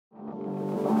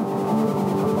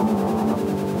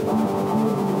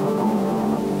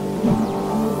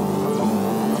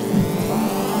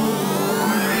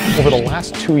Over the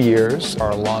last 2 years,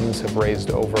 our alums have raised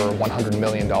over $100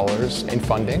 million in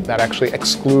funding. That actually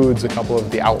excludes a couple of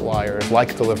the outliers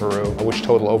like Deliveroo, which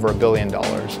total over $1 billion.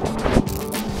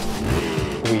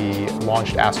 We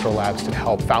launched AstroLabs to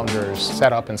help founders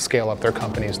set up and scale up their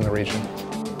companies in the region.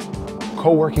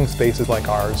 Co-working spaces like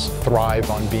ours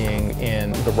thrive on being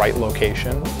in the right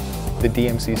location. The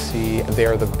DMCC,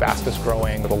 they're the fastest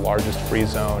growing, the largest free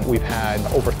zone. We've had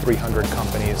over 300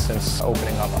 companies since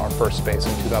opening up our first space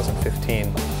in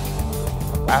 2015.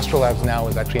 AstroLabs now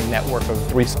is actually a network of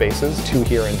 3 spaces, 2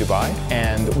 here in Dubai,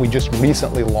 and we just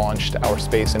recently launched our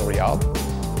space in Riyadh.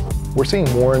 We're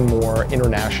seeing more and more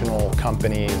international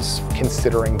companies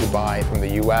considering Dubai from the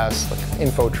US, like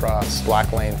InfoTrust,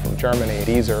 Blacklane from Germany,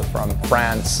 Deezer from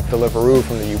France, Deliveroo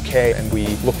from the UK, and we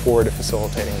look forward to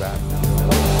facilitating that.